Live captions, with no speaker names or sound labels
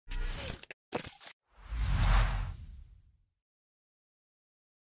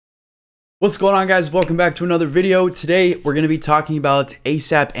What's going on, guys? Welcome back to another video. Today we're going to be talking about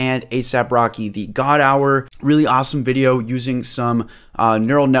ASAP and ASAP Rocky, the God Hour, really awesome video using some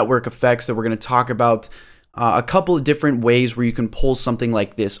neural network effects that we're going to talk about. A couple of different ways where you can pull something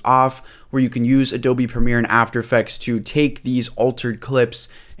like this off, where you can use Adobe Premiere and After Effects to take these altered clips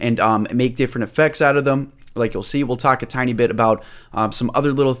and make different effects out of them. Like you'll see, we'll talk a tiny bit about some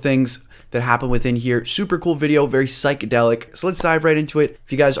other little things that happen within here. Super cool video, very psychedelic. So let's dive right into it.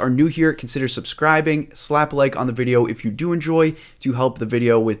 If you guys are new here, consider subscribing, slap a like on the video if you do enjoy to help the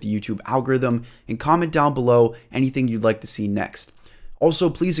video with the YouTube algorithm, and comment down below anything you'd like to see next. Also,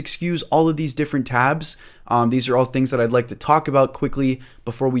 please excuse all of these different tabs. These are all things that I'd like to talk about quickly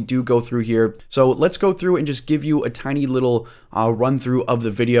before we do go through here. So let's go through and just give you a tiny little run through of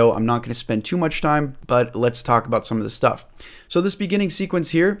the video. I'm not going to spend too much time, but let's talk about some of the stuff. So this beginning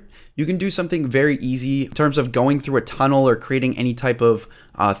sequence here, you can do something very easy in terms of going through a tunnel or creating any type of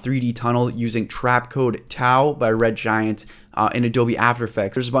 3D tunnel using trap code Tau by Red Giant in Adobe After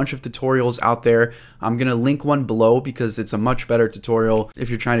Effects. There's a bunch of tutorials out there. I'm going to link one below because it's a much better tutorial if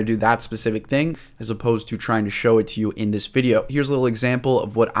you're trying to do that specific thing as opposed to trying to show it to you in this video. Here's a little example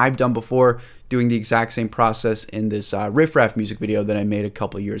of what I've done before doing the exact same process in this Riff Raff music video that I made a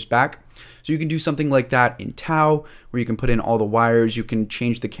couple of years back. So you can do something like that in Tau, where you can put in all the wires, you can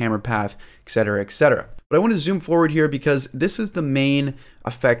change the camera path, etc., etc. But I want to zoom forward here because this is the main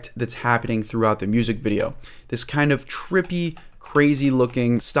effect that's happening throughout the music video. This kind of trippy, crazy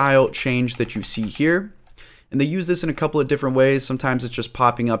looking style change that you see here. And they use this in a couple of different ways. Sometimes it's just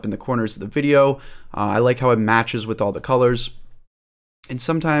popping up in the corners of the video. I like how it matches with all the colors. And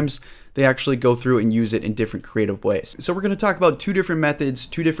sometimes they actually go through and use it in different creative ways. So we're going to talk about two different methods,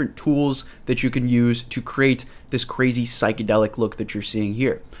 two different tools that you can use to create this crazy psychedelic look that you're seeing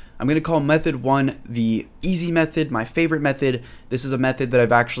here. I'm going to call method one the easy method, my favorite method. This is a method that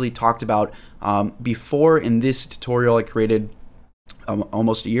I've actually talked about before in this tutorial I created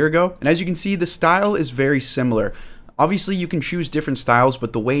almost a year ago. And as you can see, the style is very similar. Obviously, you can choose different styles,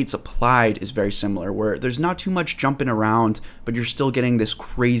 but the way it's applied is very similar, where there's not too much jumping around, but you're still getting this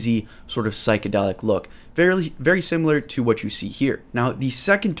crazy sort of psychedelic look. Very similar to what you see here. Now, the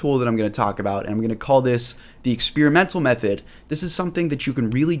second tool that I'm going to talk about, and I'm going to call this the experimental method. This is something that you can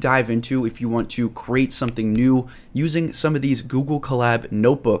really dive into if you want to create something new using some of these Google Collab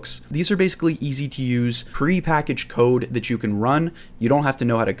notebooks. These are basically easy to use, pre-packaged code that you can run. You don't have to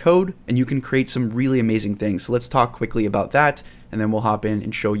know how to code, and you can create some really amazing things. So let's talk quickly about that, and then we'll hop in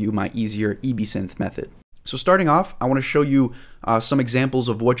and show you my easier EB-Synth method. So starting off, I want to show you some examples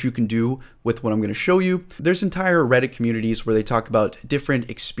of what you can do with what I'm going to show you. There's entire Reddit communities where they talk about different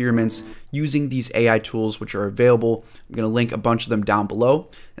experiments using these AI tools which are available. I'm going to link a bunch of them down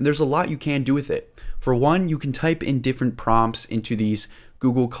below, and there's a lot you can do with it. For one, you can type in different prompts into these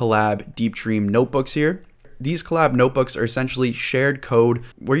Google Collab Deep Dream notebooks here. These collab notebooks are essentially shared code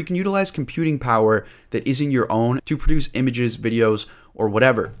where you can utilize computing power that isn't your own to produce images, videos, or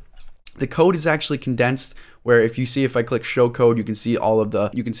whatever. The code is actually condensed, where if I click show code, you can see all of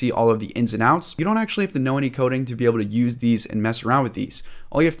the ins and outs. You don't actually have to know any coding to be able to use these and mess around with these.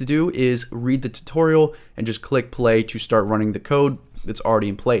 All you have to do is read the tutorial and just click play to start running the code that's already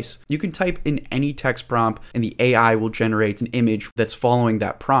in place. You can type in any text prompt and the AI will generate an image that's following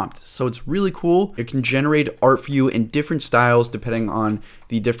that prompt. So it's really cool. It can generate art for you in different styles depending on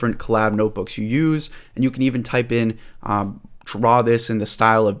the different collab notebooks you use. And you can even type in draw this in the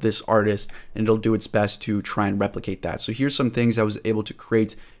style of this artist, and it'll do its best to try and replicate that. So here's some things I was able to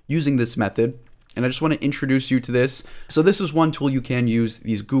create using this method, and I just want to introduce you to this. So this is one tool you can use,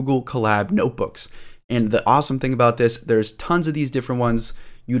 these Google Collab notebooks. And the awesome thing about this, there's tons of these different ones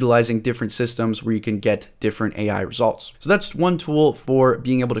utilizing different systems where you can get different AI results. So that's one tool for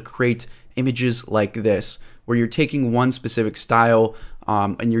being able to create images like this, where you're taking one specific style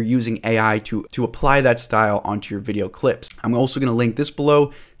and you're using AI to apply that style onto your video clips. I'm also going to link this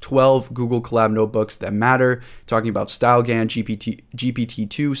below, 12 Google Collab notebooks that matter, talking about StyleGAN,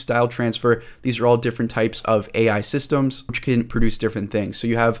 GPT-2, style transfer. These are all different types of AI systems which can produce different things. So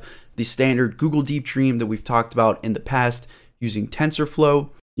you have the standard Google Deep Dream that we've talked about in the past using TensorFlow.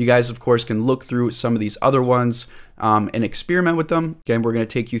 You guys, of course, can look through some of these other ones and experiment with them. Again, we're going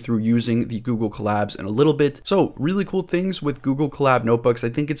to take you through using the Google Collabs in a little bit. So really cool things with Google Collab notebooks. I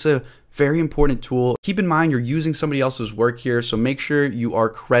think it's a very important tool. Keep in mind, you're using somebody else's work here, so make sure you are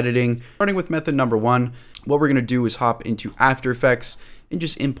crediting. Starting with method number one, what we're going to do is hop into After Effects and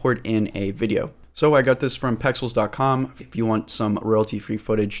just import in a video. So I got this from pexels.com. If you want some royalty-free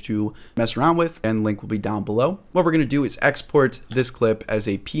footage to mess around with, and link will be down below. What we're going to do is export this clip as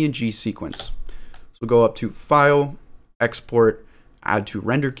a PNG sequence. So we'll go up to File, Export, add to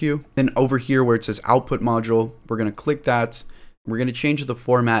render queue. Then over here where it says output module, we're going to click that. We're going to change the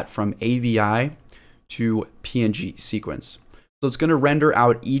format from AVI to PNG sequence. So it's going to render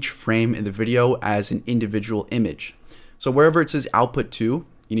out each frame in the video as an individual image. So wherever it says output to,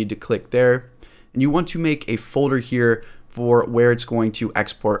 you need to click there. And you want to make a folder here for where it's going to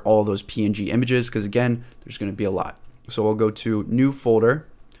export all those PNG images, because again, there's going to be a lot. So we'll go to new folder,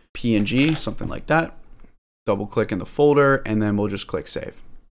 PNG, something like that. Double click in the folder, and then we'll just click save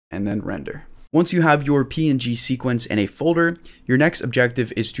and then render. Once you have your PNG sequence in a folder, your next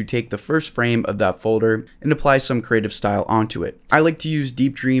objective is to take the first frame of that folder and apply some creative style onto it. I like to use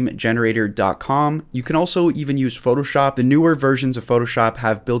deepdreamgenerator.com. You can also even use Photoshop. The newer versions of Photoshop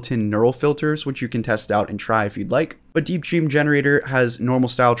have built-in neural filters, which you can test out and try if you'd like. But Deep Dream Generator has normal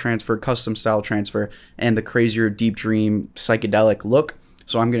style transfer, custom style transfer, and the crazier Deep Dream psychedelic look.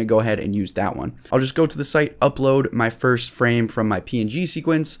 So I'm going to go ahead and use that one. I'll just go to the site, upload my first frame from my PNG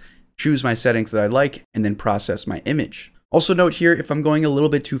sequence, choose my settings that I like, and then process my image. Also note here, if I'm going a little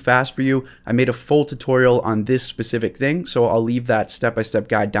bit too fast for you, I made a full tutorial on this specific thing, so I'll leave that step-by-step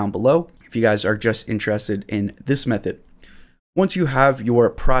guide down below if you guys are just interested in this method. Once you have your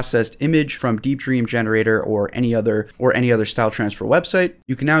processed image from Deep Dream Generator or any other style transfer website,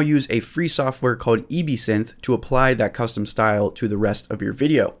 you can now use a free software called EBSynth to apply that custom style to the rest of your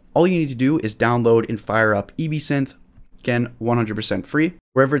video. All you need to do is download and fire up EBSynth. Again, 100% free.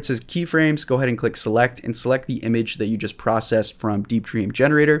 Wherever it says keyframes, go ahead and click select and select the image that you just processed from Deep Dream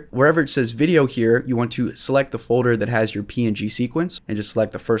Generator. Wherever it says video here, you want to select the folder that has your PNG sequence and just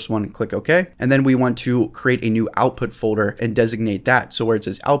select the first one and click OK. And then we want to create a new output folder and designate that. So where it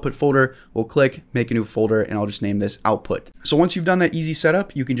says output folder, we'll click make a new folder and I'll just name this output. So once you've done that easy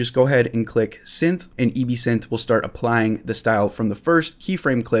setup, you can just go ahead and click synth, and EBSynth will start applying the style from the first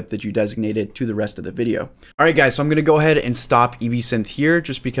keyframe clip that you designated to the rest of the video. All right, guys, so I'm going to go ahead and stop EBSynth here,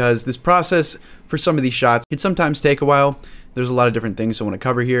 just because this process for some of these shots can sometimes take a while. There's a lot of different things I want to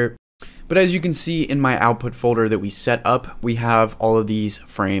cover here. But as you can see in my output folder that we set up, we have all of these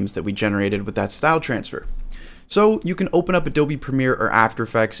frames that we generated with that style transfer. So you can open up Adobe Premiere or After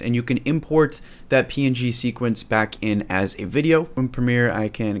Effects and you can import that PNG sequence back in as a video. In Premiere, I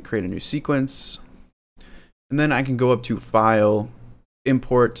can create a new sequence, and then I can go up to File,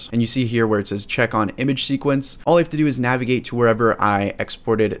 Import, and you see here where it says check on image sequence. All I have to do is navigate to wherever I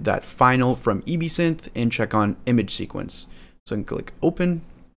exported that final from EBSynth and check on image sequence. So I can click open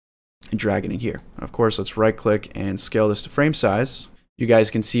and drag it in here. And of course, let's right click and scale this to frame size. You guys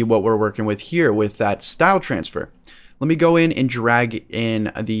can see what we're working with here with that style transfer. Let me go in and drag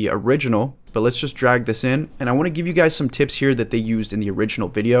in the original, but let's just drag this in. And I want to give you guys some tips here that they used in the original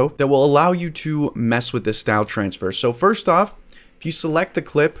video that will allow you to mess with this style transfer. So first off, if you select the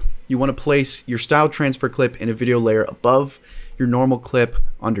clip, you want to place your style transfer clip in a video layer above your normal clip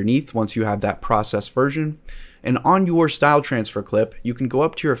underneath once you have that processed version. And on your style transfer clip, you can go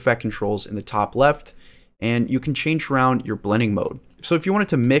up to your effect controls in the top left and you can change around your blending mode. So if you wanted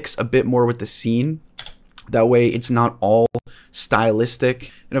to mix a bit more with the scene, that way it's not all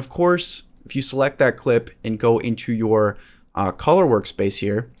stylistic. And of course, if you select that clip and go into your color workspace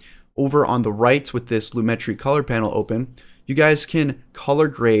here, over on the right with this Lumetri color panel open, you guys can color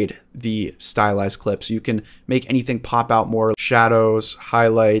grade the stylized clip. So you can make anything pop out more, shadows,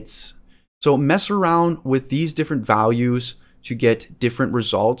 highlights. So mess around with these different values to get different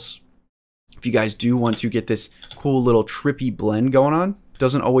results. If you guys do want to get this cool little trippy blend going on, it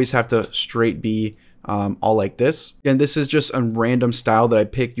doesn't always have to straight be all like this. And this is just a random style that I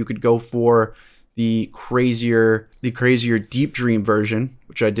picked. You could go for the crazier Deep Dream version,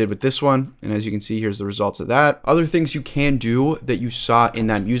 which I did with this one. And as you can see, here's the results of that. Other things you can do that you saw in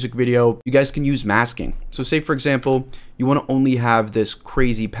that music video, you guys can use masking. So say, for example, you want to only have this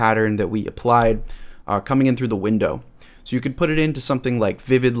crazy pattern that we applied coming in through the window. So you could put it into something like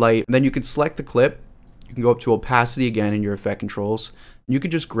vivid light, and then you could select the clip. You can go up to opacity again in your effect controls. And you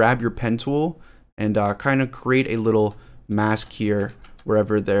could just grab your pen tool and kind of create a little mask here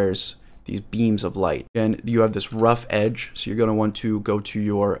wherever there's these beams of light. And you have this rough edge, so you're going to want to go to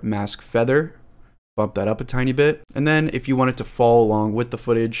your mask feather, bump that up a tiny bit, and then if you want it to fall along with the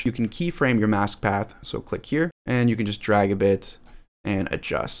footage, you can keyframe your mask path. So click here and you can just drag a bit and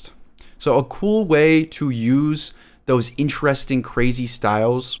adjust. So a cool way to use those interesting crazy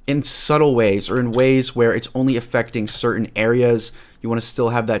styles in subtle ways, or in ways where it's only affecting certain areas. You want to still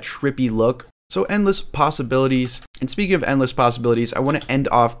have that trippy look. So endless possibilities. And speaking of endless possibilities, I want to end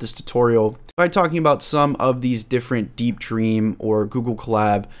off this tutorial by talking about some of these different Deep Dream or Google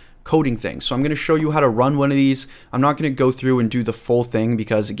Collab coding things. So I'm going to show you how to run one of these. I'm not going to go through and do the full thing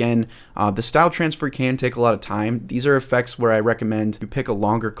because, again, the style transfer can take a lot of time. These are effects where I recommend you pick a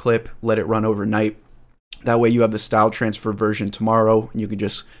longer clip, let it run overnight. That way you have the style transfer version tomorrow and you can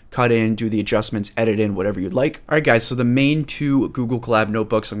just cut in, do the adjustments, edit in, whatever you'd like. All right, guys, so the main two Google Collab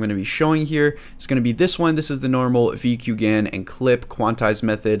notebooks I'm going to be showing here is going to be this one. This is the normal VQGAN and clip quantize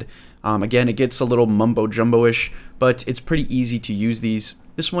method. Again, it gets a little mumbo jumbo-ish, but it's pretty easy to use these.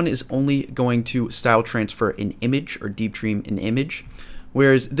 This one is only going to style transfer an image or deep dream an image,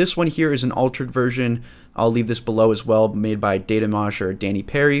 whereas this one here is an altered version. I'll leave this below as well, made by Datamosh or Danny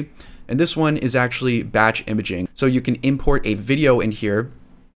Perry. And this one is actually batch imaging. So you can import a video in here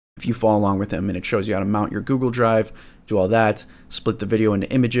if you follow along with him, and it shows you how to mount your Google Drive, do all that, split the video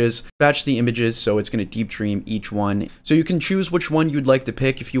into images, batch the images, so it's going to deep dream each one. So you can choose which one you'd like to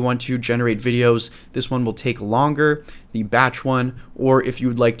pick. If you want to generate videos, this one will take longer, the batch one, or if you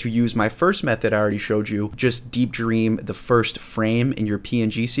would like to use my first method I already showed you, just deep dream the first frame in your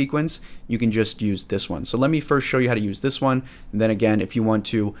PNG sequence, you can just use this one. So let me first show you how to use this one, and then again, if you want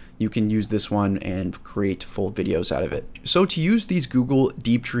to, you can use this one and create full videos out of it. So to use these Google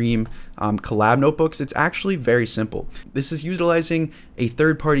Deep Dream collab notebooks, it's actually very simple. This is utilizing a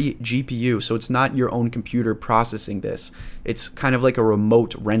third-party GPU, so it's not your own computer processing this. It's kind of like a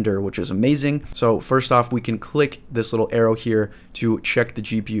remote render, which is amazing. So first off, we can click this little arrow here to check the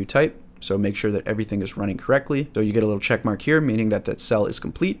GPU type. So make sure that everything is running correctly. So you get a little check mark here, meaning that that cell is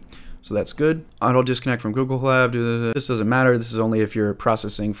complete. So that's good. Auto disconnect from Google Collab. This doesn't matter. This is only if you're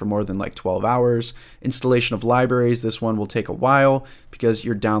processing for more than like 12 hours. Installation of libraries. This one will take a while because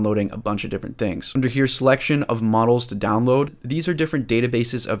you're downloading a bunch of different things. Under here, selection of models to download. These are different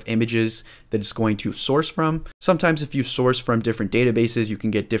databases of images that it's going to source from. Sometimes if you source from different databases, you can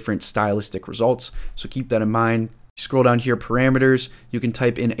get different stylistic results. So keep that in mind. Scroll down here, parameters, you can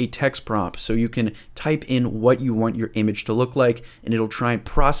type in a text prompt. So you can type in what you want your image to look like, and it'll try and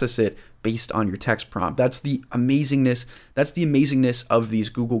process it based on your text prompt. That's the amazingness. That's the amazingness of these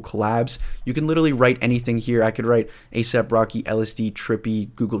Google collabs. You can literally write anything here. I could write ASAP Rocky, LSD,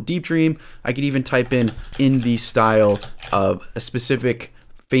 Trippy, Google Deep Dream. I could even type in the style of a specific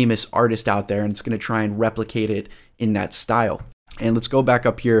famous artist out there, and it's going to try and replicate it in that style. And let's go back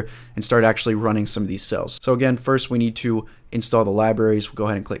up here and start actually running some of these cells. So again, first we need to install the libraries. We'll go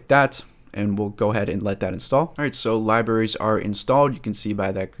ahead and click that, and we'll go ahead and let that install. All right, so libraries are installed. You can see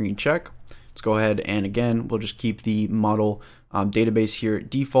by that green check. Let's go ahead and again, we'll just keep the model database here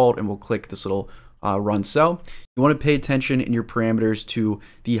default, and we'll click this little run cell. You want to pay attention in your parameters to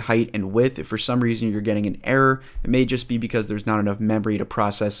the height and width. If for some reason you're getting an error, it may just be because there's not enough memory to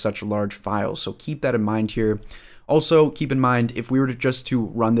process such large files. So keep that in mind here. Also, keep in mind, if we were to just to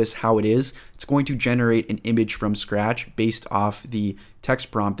run this how it is, it's going to generate an image from scratch based off the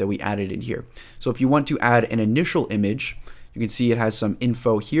text prompt that we added in here. So if you want to add an initial image, you can see it has some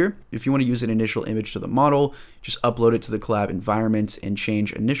info here. If you want to use an initial image to the model, just upload it to the collab environment and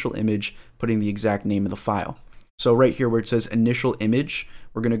change initial image, putting the exact name of the file. So right here where it says initial image,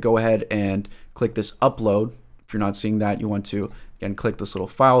 we're going to go ahead and click this upload. If you're not seeing that, you want to, again, click this little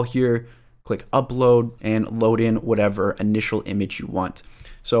file here, click upload, and load in whatever initial image you want.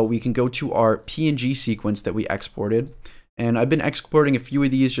 So we can go to our PNG sequence that we exported, and I've been exporting a few of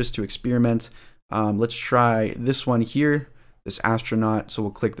these just to experiment. Let's try this one here, this astronaut. So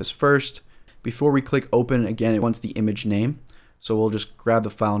we'll click this first. Before we click open, again, it wants the image name. So we'll just grab the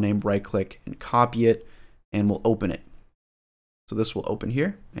file name, right click, and copy it, and we'll open it. So this will open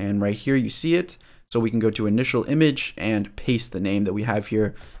here, and right here you see it. So we can go to initial image and paste the name that we have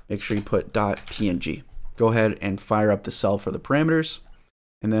here. Make sure you put .png. Go ahead and fire up the cell for the parameters,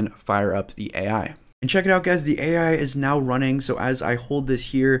 and then fire up the AI. And check it out, guys, the AI is now running. So as I hold this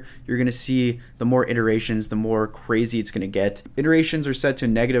here, you're gonna see the more iterations, the more crazy it's gonna get. Iterations are set to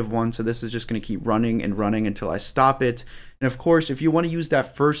 -1, so this is just gonna keep running and running until I stop it. And of course, if you wanna use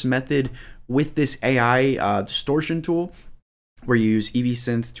that first method with this AI distortion tool, where you use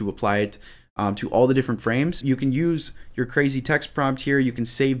EV-Synth to apply it to all the different frames, you can use your crazy text prompt here. You can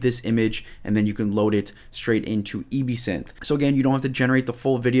save this image, and then you can load it straight into EV-Synth. So again, you don't have to generate the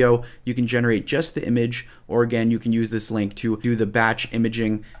full video. You can generate just the image, or again, you can use this link to do the batch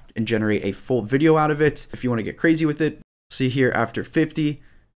imaging and generate a full video out of it. If you want to get crazy with it, see here after 50,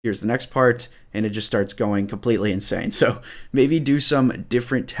 here's the next part, and it just starts going completely insane. So maybe do some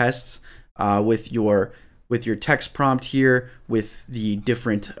different tests with your text prompt here, with the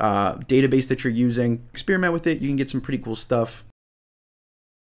different database that you're using. Experiment with it. You can get some pretty cool stuff.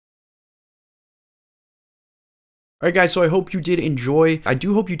 Alright guys, so I hope you did enjoy. I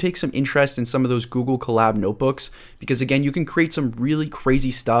do hope you take some interest in some of those Google Collab notebooks because again, you can create some really crazy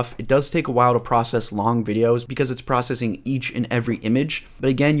stuff. It does take a while to process long videos because it's processing each and every image.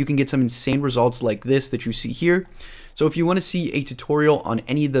 But again, you can get some insane results like this that you see here. So if you want to see a tutorial on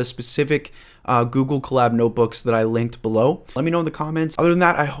any of the specific Google Collab notebooks that I linked below, let me know in the comments. Other than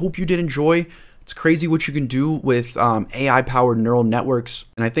that, I hope you did enjoy. It's crazy what you can do with AI-powered neural networks.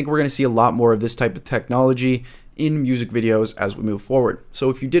 And I think we're going to see a lot more of this type of technology in music videos as we move forward. So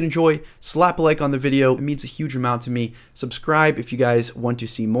if you did enjoy, slap a like on the video. It means a huge amount to me. Subscribe if you guys want to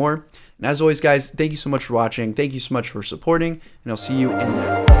see more. And as always, guys, thank you so much for watching. Thank you so much for supporting, and I'll see you in the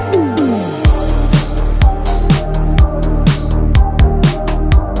next one.